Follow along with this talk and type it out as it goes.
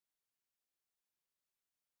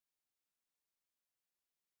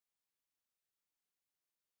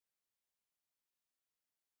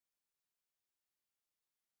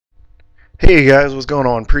Hey guys, what's going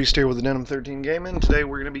on? Priest here with the Denim 13 Gaming. Today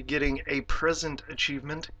we're going to be getting a present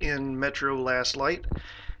achievement in Metro Last Light.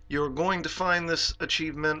 You're going to find this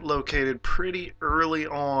achievement located pretty early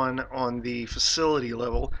on the facility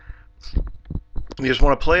level. You just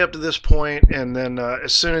want to play up to this point, and then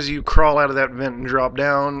as soon as you crawl out of that vent and drop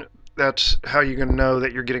down, that's how you're going to know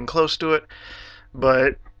that you're getting close to it.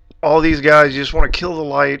 But all these guys, you just want to kill the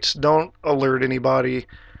lights, don't alert anybody,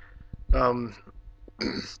 or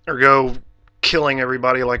go killing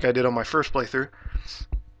everybody like I did on my first playthrough.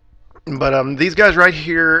 But these guys right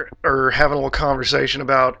here are having a little conversation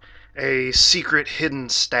about a secret hidden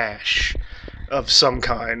stash of some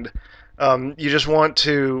kind. You just want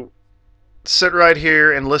to sit right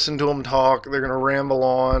here and listen to them talk. They're going to ramble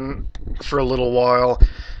on for a little while,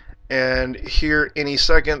 and here any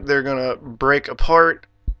second they're going to break apart,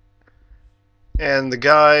 and the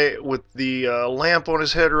guy with the lamp on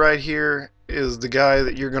his head right here is the guy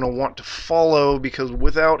that you're going to want to follow, because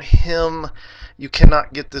without him you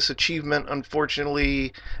cannot get this achievement.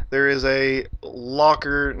 Unfortunately, there is a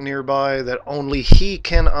locker nearby that only he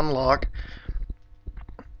can unlock.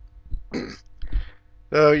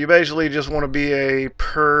 So you basically just want to be a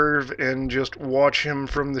perv and just watch him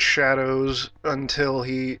from the shadows until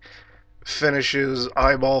he finishes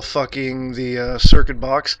eyeball fucking the circuit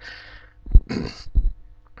box.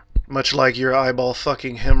 Much like you're eyeball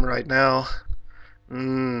fucking him right now.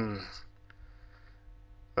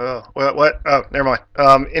 Oh, what? Oh, never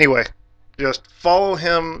mind. Anyway, just follow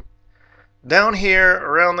him down here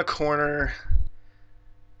around the corner,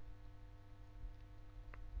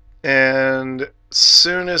 and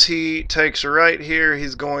soon as he takes a right here,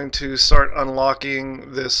 he's going to start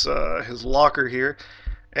unlocking this his locker here.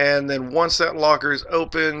 And then once that locker is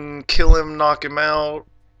open, kill him, knock him out,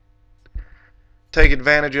 take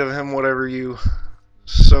advantage of him, whatever you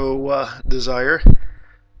so desire.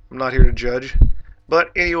 I'm not here to judge.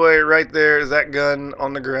 But anyway, right there is that gun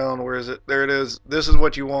on the ground. Where is it? There it is. This is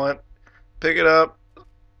what you want. Pick it up.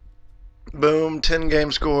 Boom. 10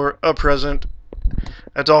 game score. A present.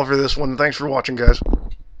 That's all for this one. Thanks for watching, guys.